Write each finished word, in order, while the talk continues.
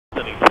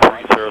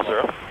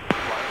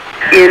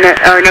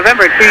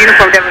November 2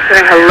 Uniform Denver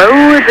Center,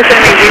 hello,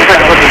 descending Green Flight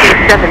level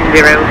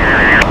 270.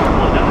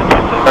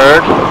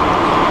 Heard.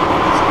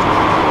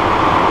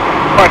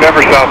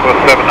 Denver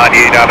Southwest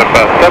 798 out of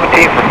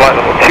 17 for flight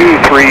level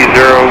 230,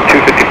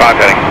 255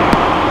 heading.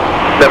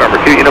 November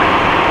 2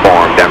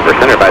 Uniform Denver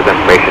Center, advise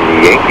information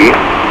Yankee.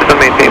 Just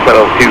maintain flight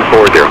level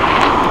 240.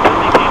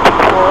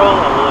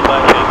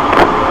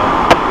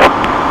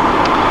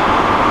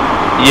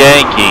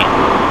 Yankee.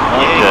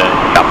 Okay.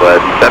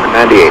 Southwest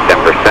 798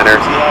 Denver Center,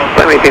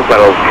 maintain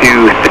flight level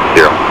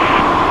 260.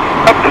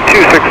 Up to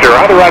 260,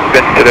 otherwise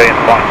been today in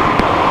flight.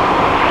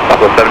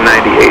 Southwest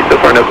 798, so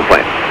far no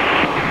complaints.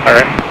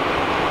 Alright.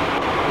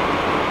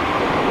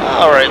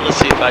 Alright, let's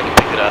see if I can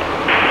pick it up.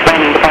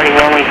 Landing departing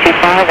runway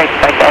 25,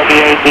 expect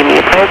LDA, DME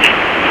approach.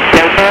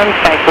 No time,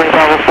 taxiway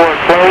level 4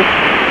 closed.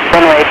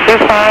 Runway 25,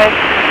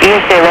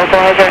 ESA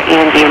localizer,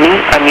 DME,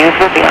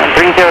 unusable beyond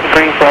 30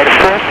 degrees right of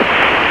course.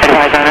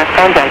 Advise on us,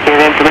 contact your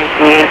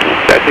information Yankee.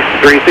 That's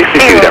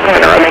 362 Denver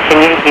Center. Information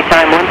Yankee,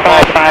 time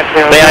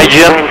 1550. May I,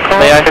 Jim?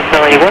 May I?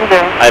 Facility 10,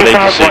 I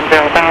have ATC.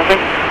 10,000,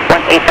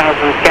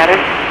 18,000 scattered.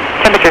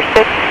 Temperature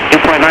 6,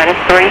 dew point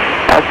 -3,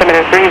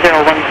 altimeter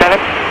 3017.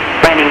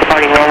 Landing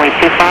departing runway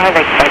 25,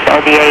 expect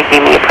LDA,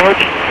 DME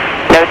approach.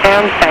 No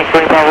time,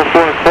 taxiway level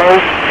 4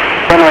 closed.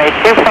 Runway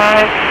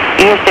 25,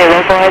 ESA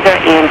localizer,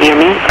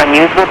 DME,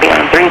 unusable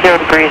beyond 30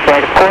 degrees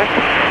right of course.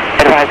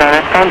 Advise on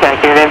us,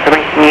 contact your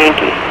information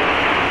Yankee.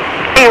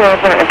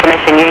 Over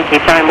information Yankee,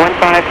 time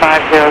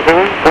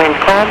 15500, wind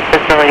calm,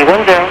 facility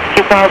 10,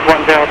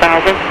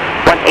 2510,000,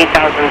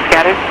 18,000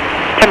 scattered.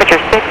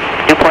 Temperature 6,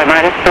 dew point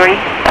 -3,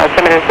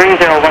 altimeter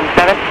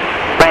 3017.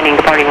 Landing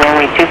departing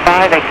runway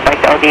 25,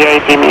 expect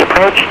LDA, DME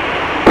approach.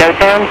 No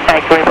time,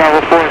 taxiway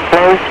level 4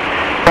 closed.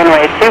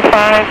 Runway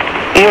 25,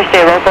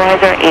 ESA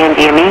localizer,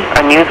 DME,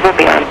 unusable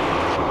beyond.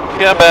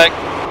 Yeah, back.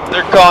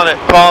 They're calling it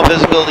calm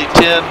visibility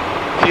 10,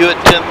 view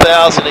at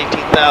 10,000,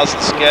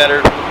 18,000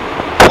 scattered.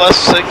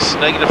 +6,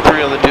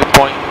 -3 on the dew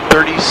point,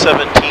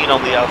 3017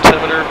 on the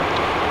altimeter.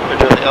 They're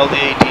doing the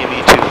LDA,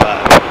 DME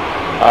 25.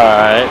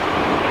 Alright.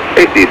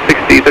 AC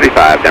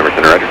 6035 Denver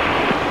Center, roger.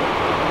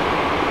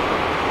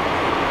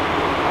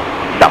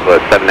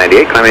 Southwest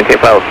 798, climb maintain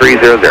flight level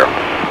 300.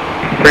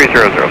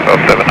 300, South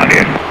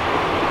 798.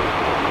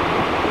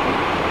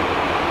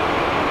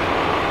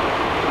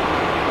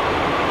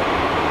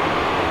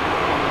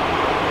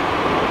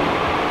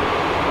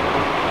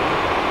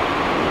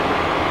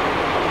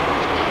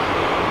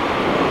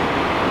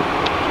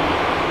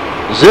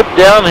 Zip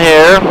down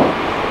here.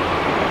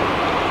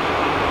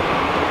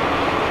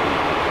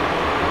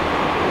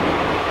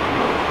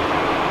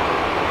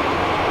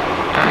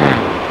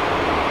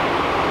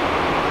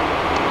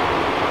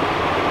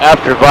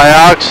 After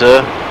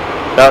Vioxa,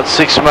 about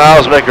 6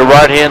 miles, make a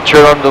right-hand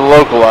turn on the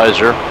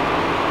localizer.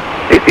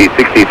 AC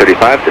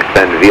 6035,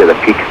 descend via the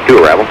peak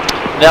to arrival.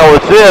 Now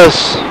with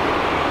this,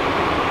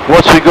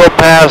 once we go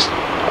past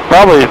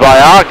probably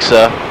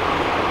Vioxa,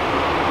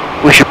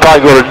 we should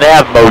probably go to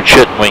nav mode,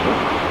 shouldn't we?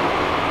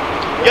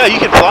 Yeah, you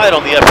can fly it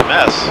on the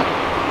FMS.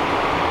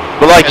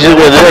 But like you said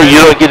the other day, you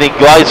don't get any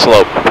glide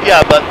slope.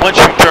 Yeah, but once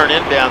you turn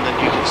inbound, then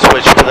you can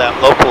switch to that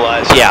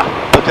localizer. Yeah.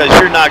 Because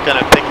you're not going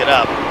to pick it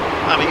up.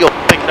 I mean, you'll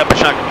pick it up, but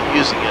you're not going to be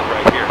using it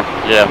right here.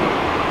 Yeah.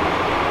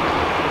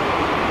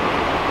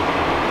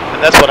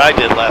 And that's what I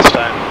did last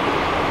time.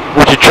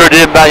 Would you turn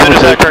it inbound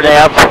with the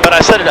nav? But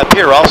I set it up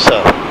here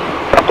also.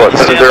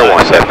 Southwest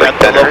 701, Denver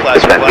Center,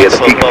 descend via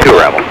the peak to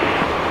arrival.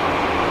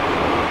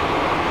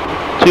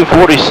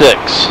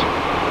 246.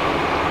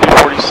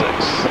 246.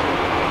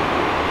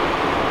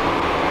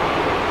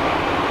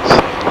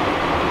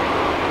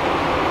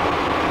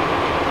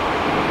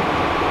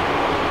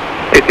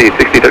 AC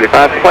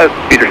 6035, flight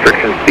speed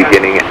restrictions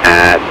beginning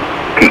at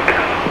peak.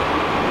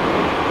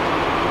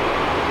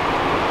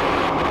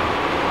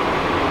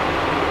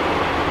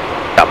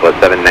 Southwest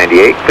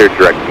 798, clear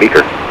direct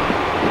Meeker.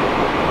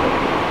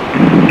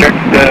 Check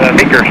the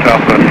Meeker,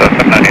 Southwest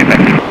 798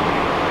 next.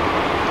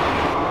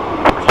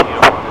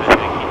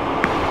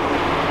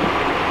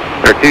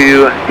 Number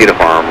 2,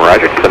 uniform,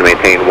 roger, to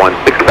maintain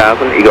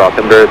 16,000, Eagle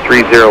altimeter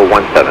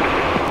 3017.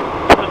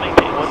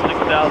 Maintain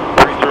 16,000,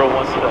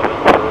 3017.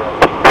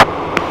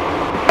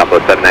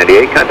 Southwest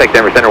 798, contact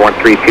Denver Center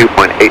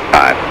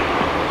 132.85.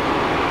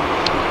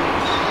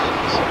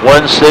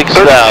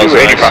 16,000,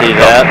 I see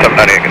that.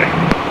 798.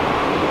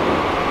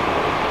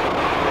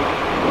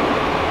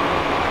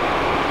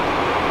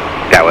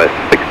 That was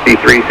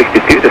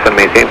 6362, descend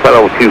maintain flight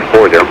level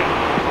 240.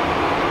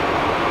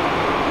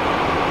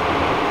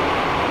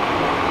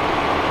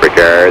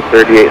 Brickyard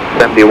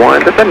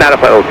 3871, descend out of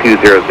flight level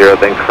 200,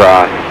 then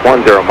cross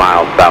 10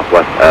 miles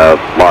southwest of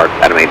Lark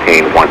at a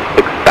maintain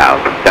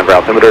 16,000. Denver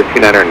altimeter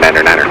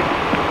 2999er.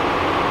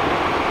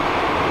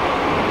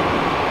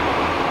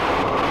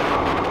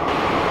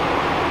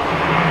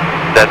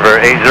 Denver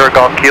 80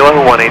 Golf Kilo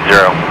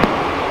 180.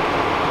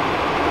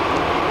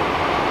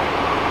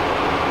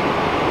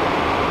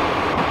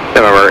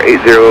 November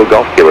 80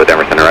 Golf Kilo,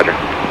 Denver Center, roger.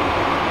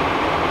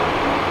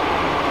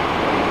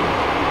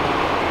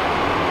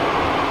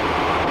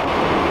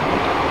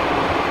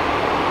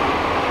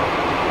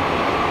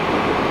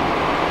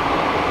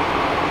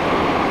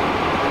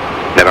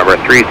 November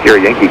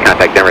 30 Yankee,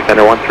 contact Denver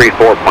Center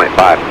 134.5.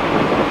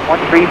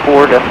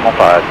 134.5.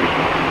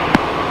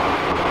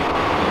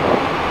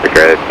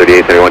 Victor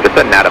 3871, just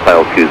set NATA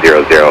file 200,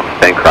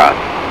 then cross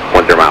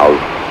 10 miles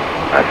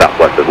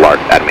southwest of Lark,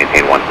 at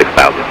maintain 16,000.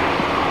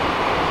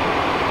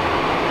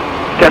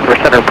 Denver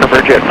Center,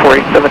 Premier Jet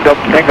 487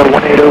 Delta Tango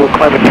 180,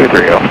 climbing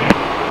 230.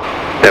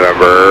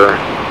 November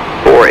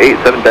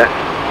 487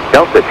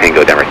 Delta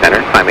Tango, Denver Center,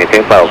 climb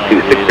maintain file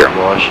 260.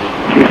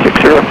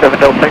 260, 7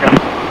 Delta Tango.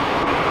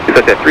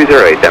 Such at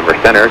 308 Denver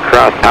Center,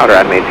 cross powder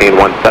at maintain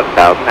 17,000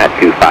 at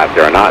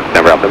 250 knots,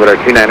 Denver altimeter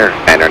 29er,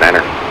 9er.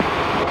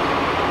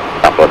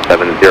 Southwest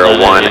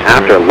 701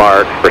 after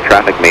Lark for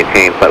traffic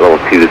maintain flight level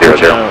 200.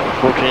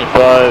 14.5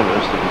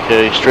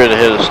 SWK, straight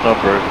ahead of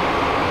Snowbird.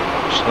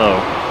 Snow.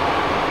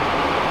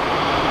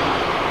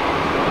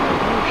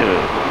 Okay.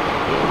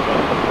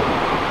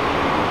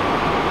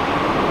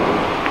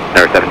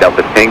 Denver 7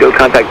 Delta Tango,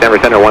 contact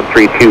Denver Center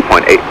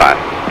 132.85.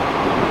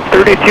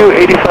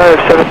 3285,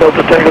 7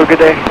 Delta Tango,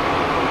 good day.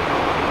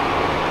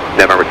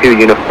 November 2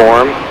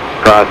 uniform,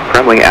 cross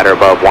Kremling at or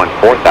above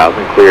 14,000,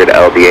 cleared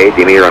LDA,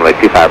 DME runway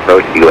 25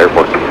 approach, Eagle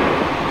Airport.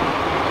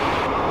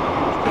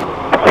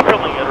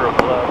 Kremling at or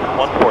above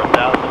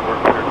 14,000, we're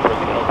cleared for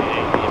the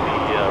LDA,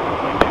 DME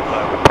runway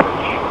 25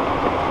 approach.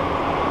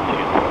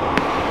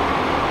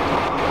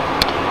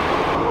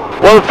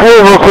 1-4,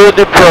 we're cleared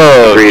the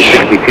approach.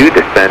 362,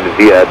 descend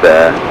via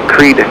the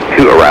Creed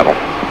to arrival.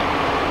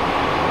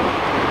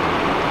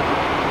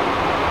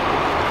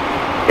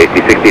 AC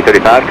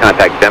 6035,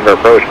 contact Denver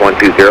approach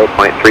 120.35.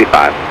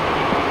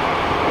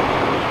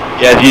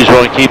 Yeah, if you just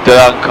want to keep that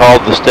out and call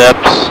the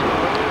steps.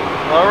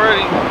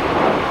 Alrighty.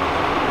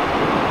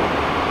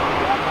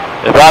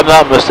 If I'm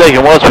not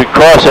mistaken, once we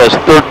cross, that's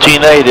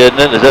 13.8,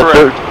 isn't it? Is that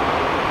Correct.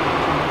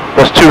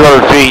 That's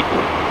 200 feet.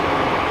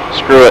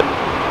 Screw it.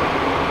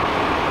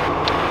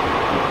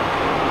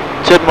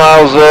 10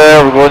 miles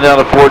there, we're going down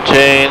to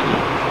 14.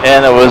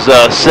 And it was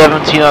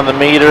 17 on the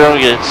meter. We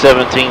get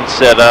 17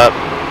 set up.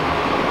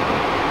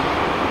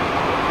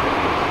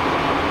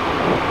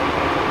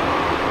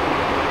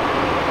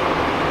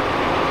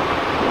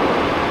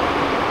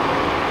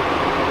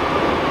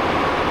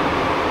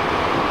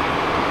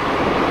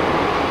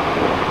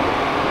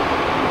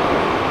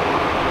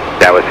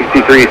 That was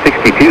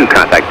 6362,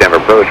 contact Denver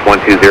approach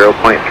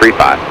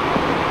 120.35.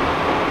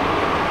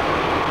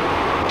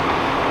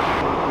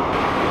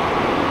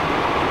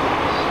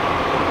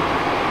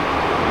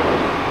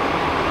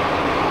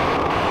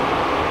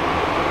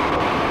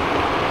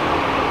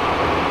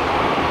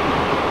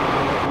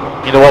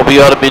 You know what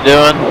we ought to be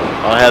doing?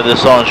 I'll have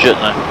this on,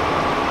 shouldn't I?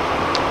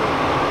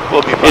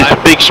 We'll be fine. It's a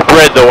big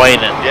spread though,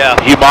 ain't it? Yeah.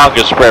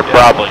 Humongous spread, Yeah.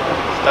 probably.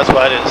 That's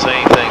why I didn't say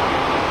anything.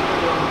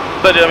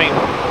 But I mean,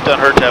 doesn't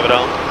hurt to have it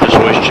on. Just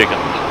always chicken.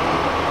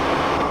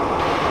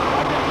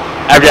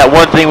 After that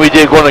one thing we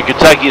did going to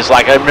Kentucky, it's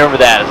like, I remember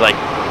that. It's like,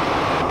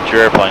 it's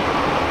your airplane.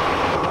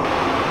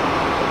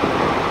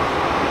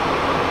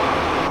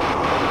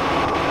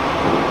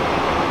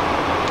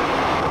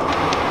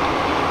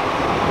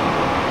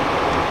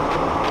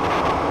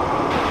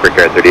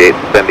 Brickyard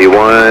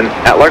 3871,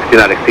 at Lark, do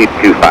not exceed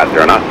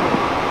 250 knots.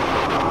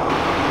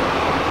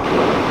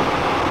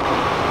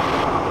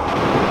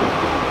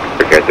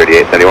 Brickyard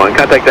 3871,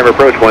 contact Denver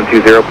approach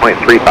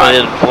 120.35. Go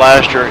ahead and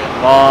flash her,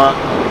 come on.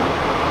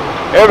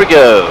 There we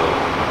go.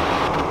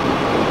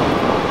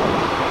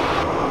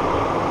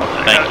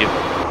 Thank you.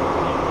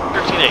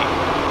 13.8.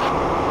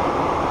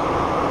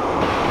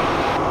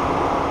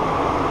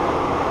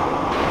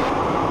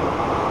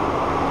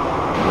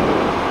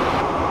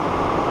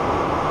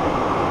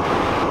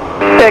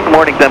 Hey, good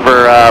morning,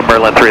 Denver,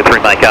 Merlin 303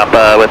 Mike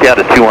Alpha, with you out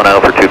at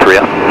 210 for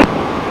 230.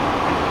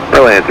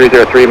 Merlin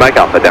 303, Mike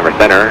Alpha, Denver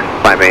Center,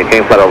 climb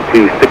maintain flight level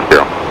 260.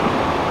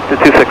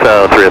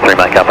 260, 303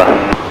 Mike Alpha.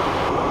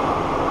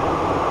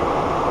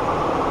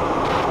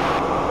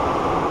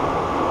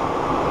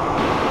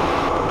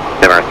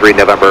 Denver 3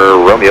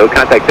 November Romeo,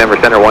 contact Denver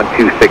Center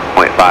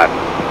 126.5.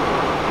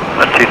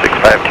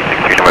 126.5,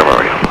 263 November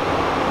Romeo.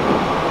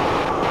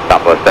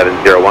 Southwest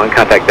 701,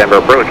 contact Denver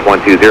approach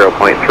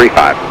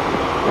 120.35.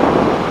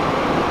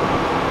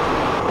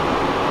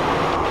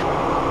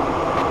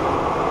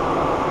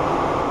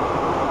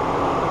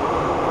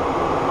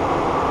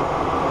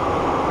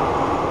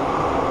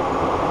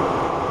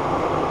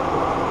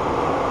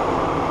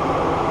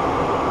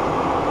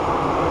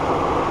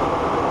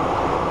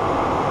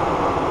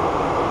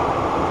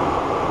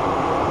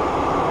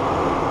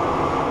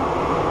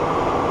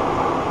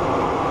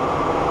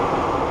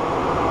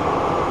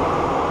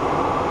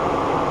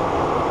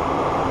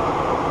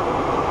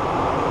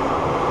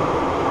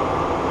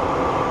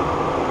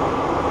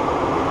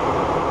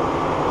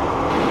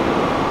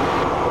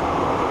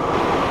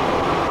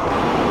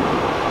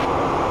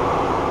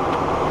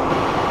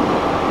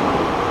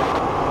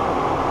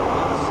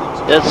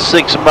 That's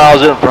 6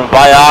 miles in from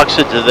Vioxx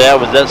to that.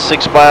 Was that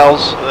 6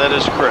 miles? That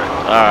is correct.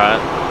 All right.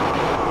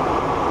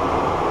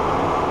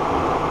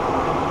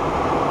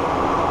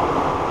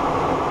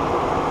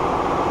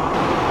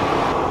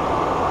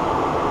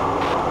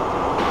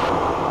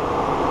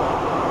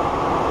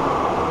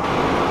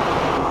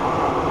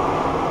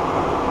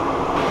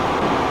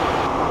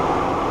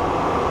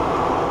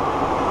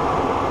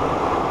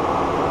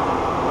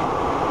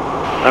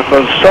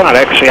 Number sonar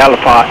X-ray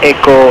Alpha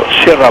Echo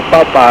Sierra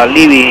Papa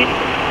leaving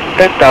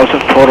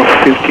 10,000 for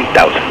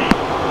 15,000.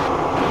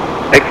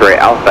 X-ray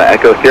Alpha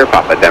Echo Sierra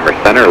Papa Denver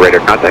Center, radar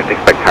contact,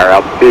 expect higher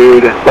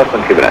altitude, less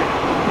than 2 minutes.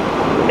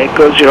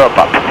 Echo Sierra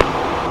Papa.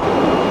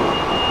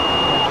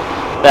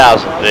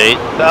 1,000 feet.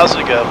 1,000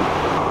 to go.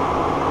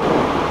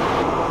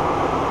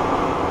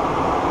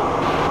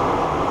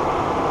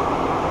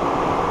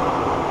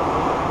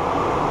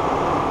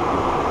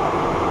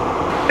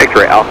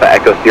 X-ray Alpha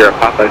Echo Sierra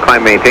Papa,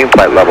 climb maintain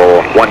flight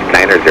level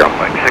 190.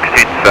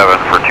 16.7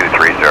 for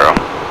 230.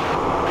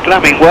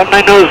 Climbing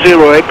 190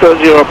 Echo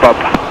Sierra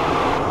Papa.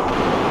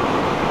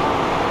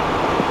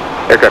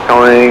 Aircraft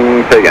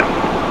calling, say again.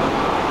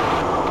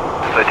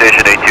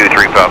 Citation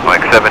 823 Pop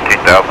Mike,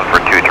 17,000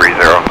 for 230.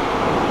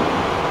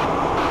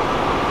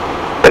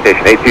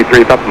 Citation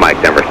 823 Papa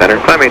Mike, Denver Center,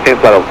 climb maintain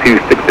flight level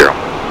 260. 260,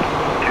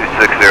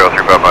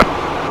 3 Pop Mike.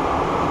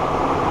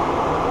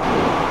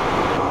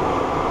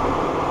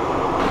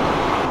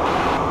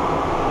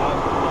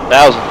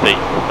 Thousand feet.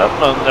 No,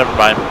 never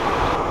mind.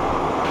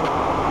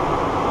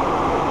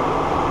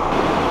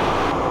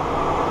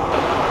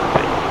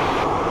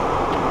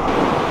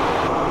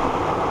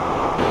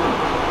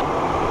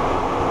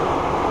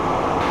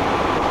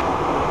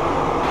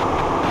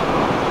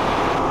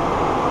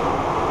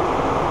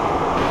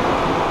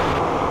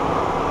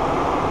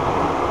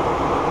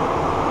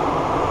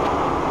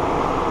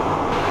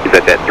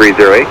 Set at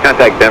 308,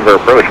 contact Denver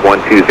approach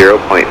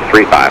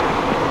 120.35.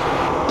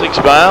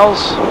 6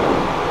 miles.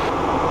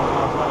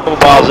 Couple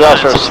miles out,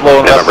 start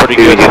slowing up Number pretty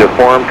 2 good.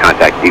 uniform,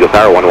 contact Eagle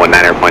Tower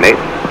 119.8.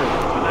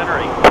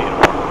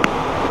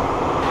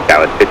 That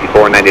was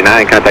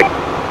 5499, contact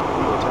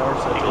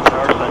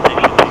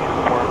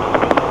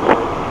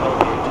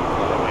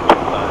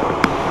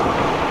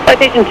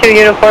Citation 2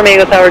 Uniform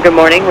Eagle Tower, good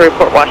morning.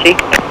 Report Washi.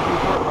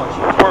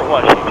 Report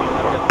Washington.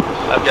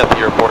 I've got the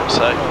airport in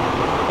sight.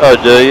 Oh,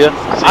 do you?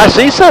 I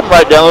see something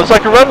right down. Looks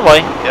like a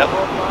runway. Yep.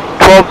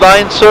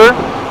 12.9, sir.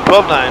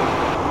 12.9.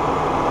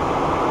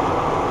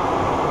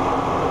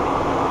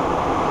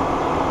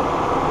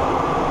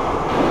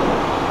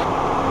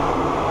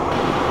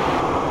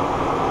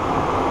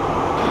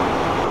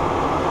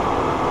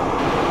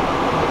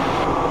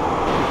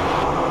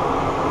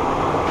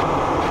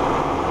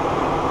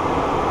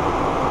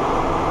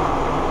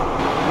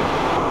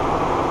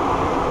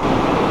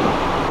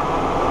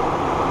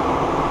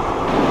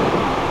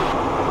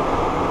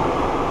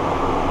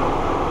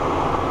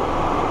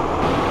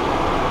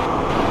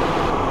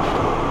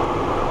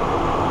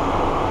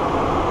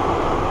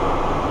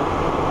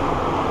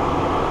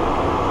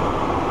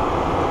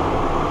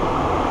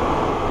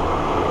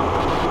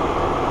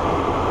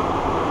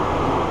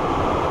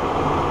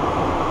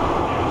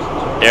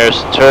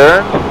 There's a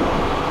turn.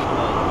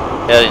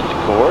 Heading to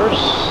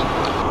course.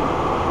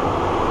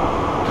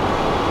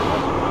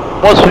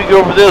 Once we go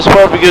over this, what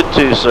are we good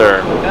to,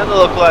 sir? And the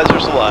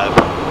localizer's alive.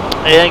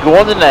 And go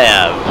on the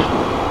nav.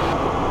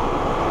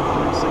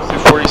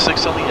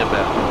 46 on the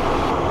inbound.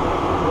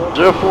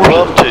 04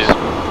 12.2.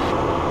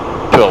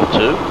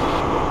 12.2.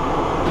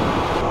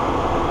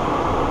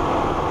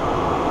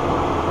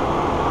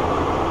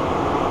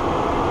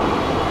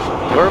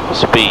 Vertical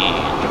speed,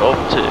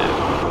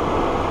 12.2.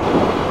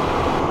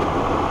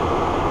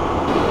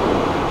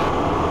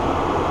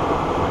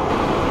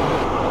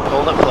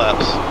 Holding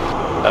flaps.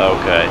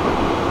 Okay.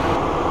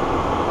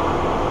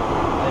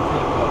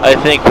 I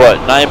think what,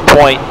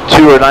 9.2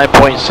 or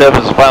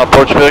 9.7 is the final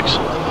approach fix?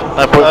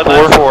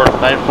 9.4?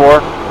 9.4.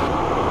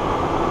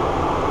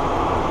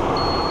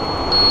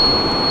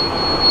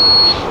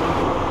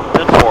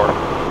 9.4?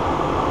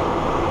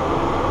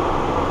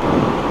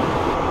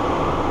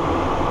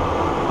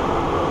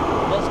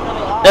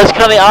 That's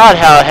kind of odd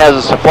how it has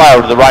a supply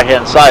over to the right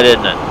hand side,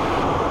 isn't it?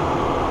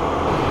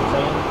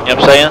 You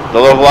know what I'm saying? The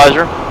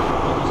localizer?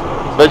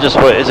 But just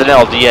it's an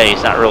LDA,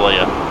 it's not really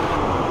a...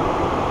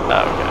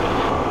 Okay.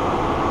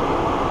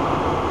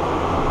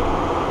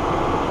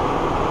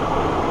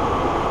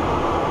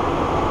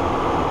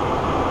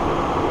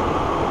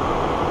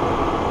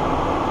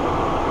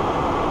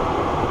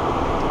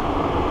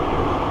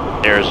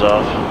 Air's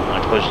off, my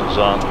collision's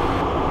on.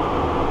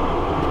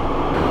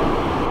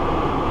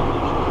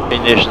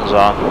 Ignition's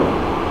on.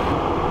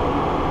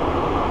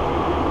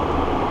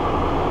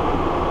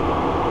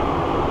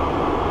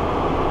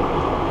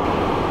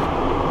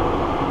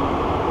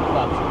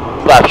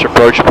 Flaps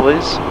approach,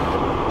 please.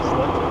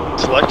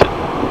 Selected.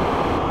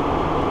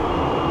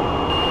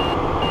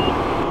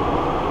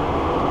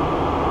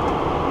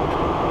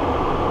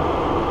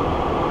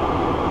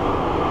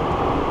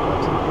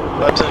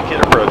 Flaps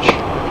indicate approach.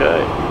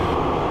 Okay.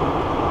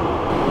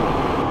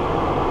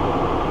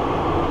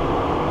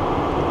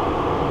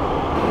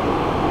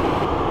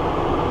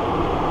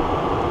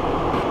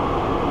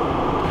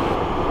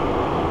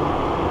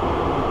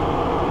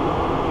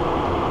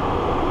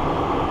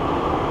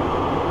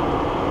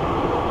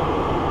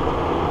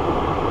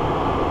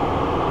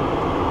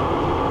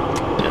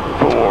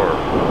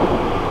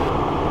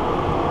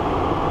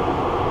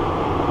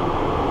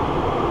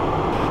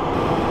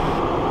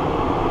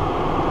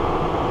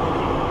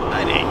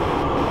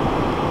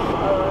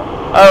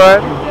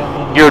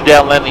 Alright. Gear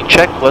down landing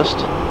checklist.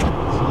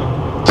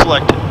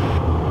 Selected.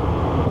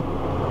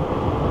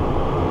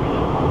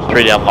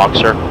 3 down lock,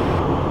 sir.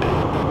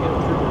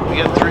 We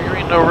got 3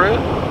 green, no red.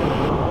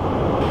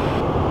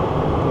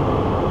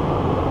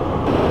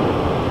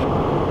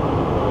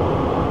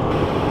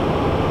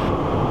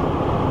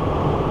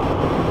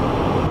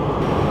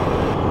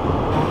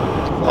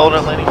 Hold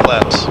on landing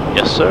flaps.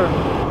 Yes, sir.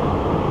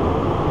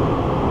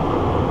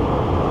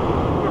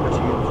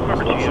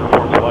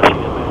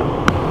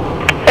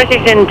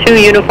 Citation 2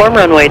 uniform,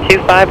 runway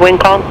 25, wind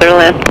calm, clear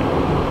land.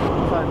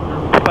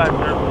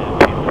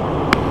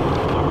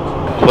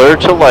 Clear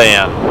to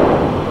land.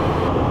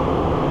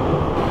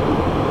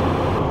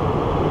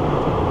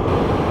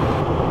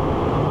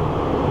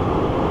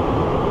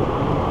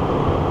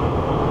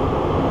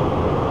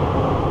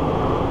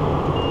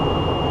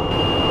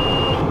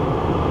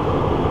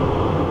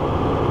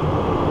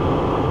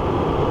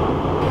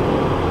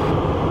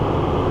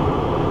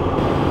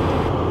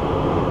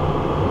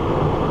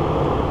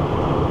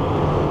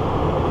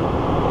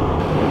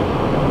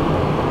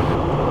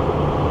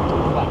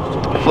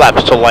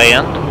 Flaps to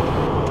land.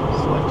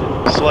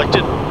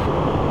 Selected.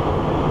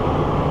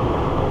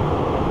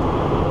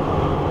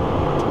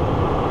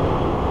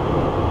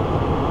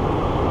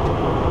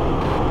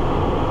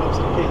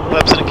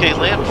 Flaps indicate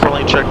land. For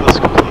lane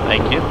checklist complete.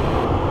 Thank you.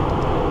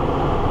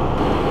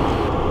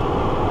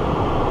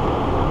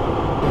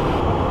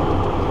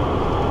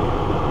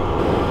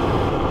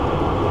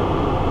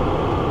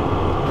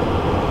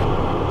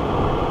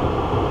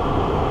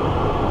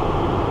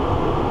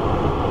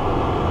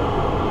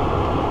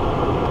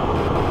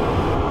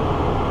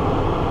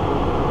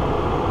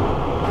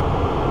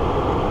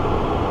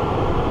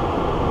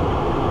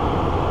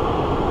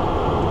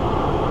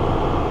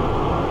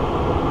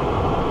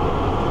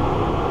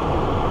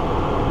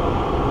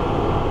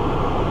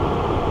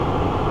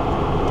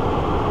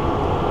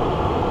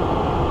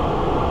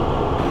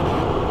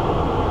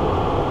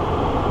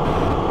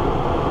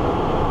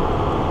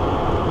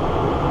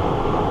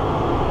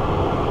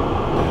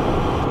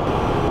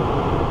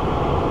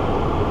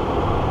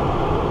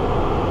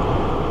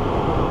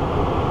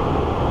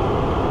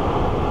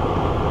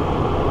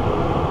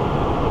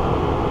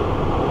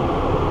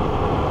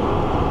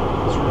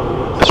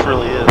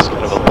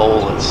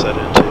 Set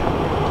into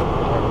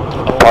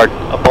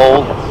A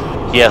bowl?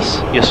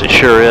 Yes, yes, it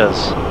sure is.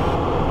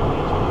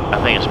 I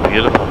think it's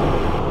beautiful.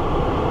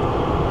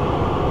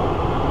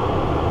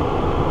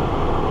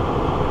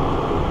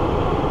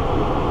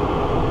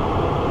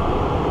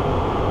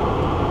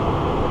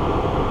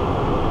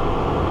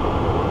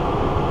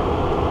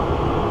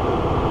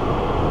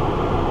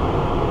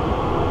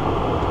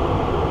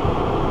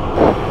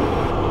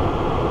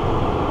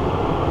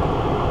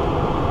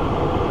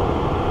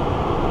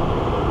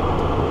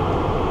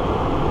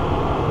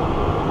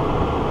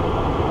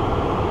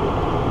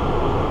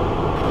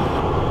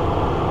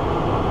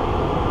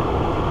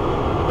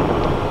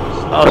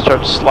 I'll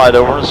start to slide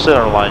over in the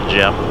center line,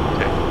 Jim.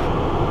 Okay.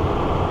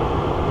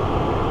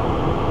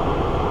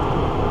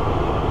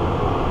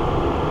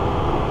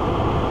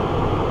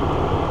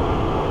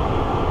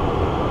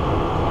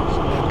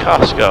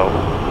 Costco.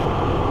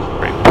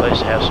 Great place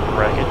to have some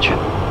wreckage.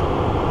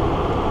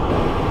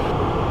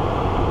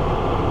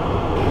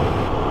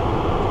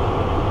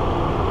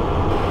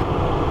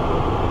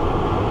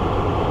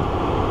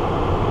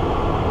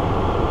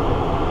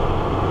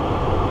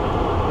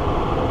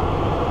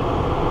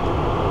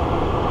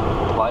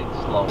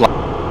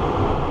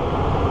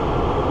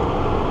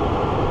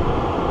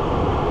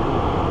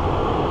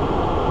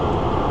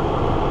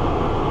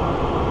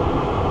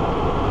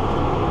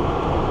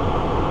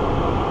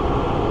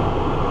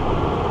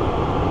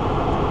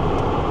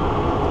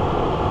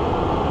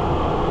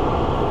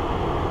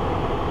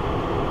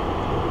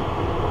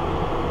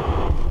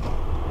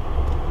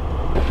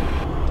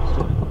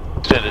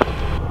 Extended.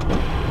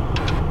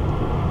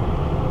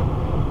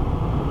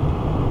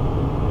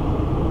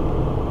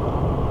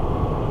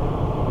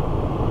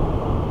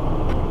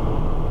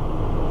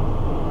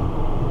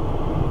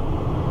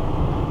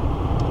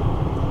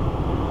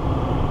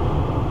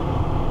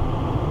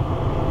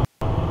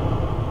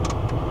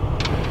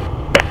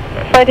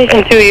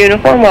 Citation 2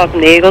 uniform, welcome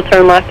to Eagle,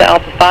 turn left to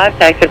Alpha 5,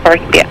 taxi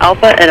departure via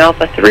Alpha and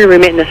Alpha 3,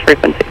 remit in this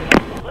frequency.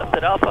 Left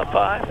at Alpha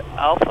 5,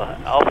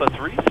 Alpha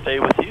 3, stay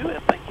with you,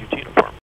 and thank you.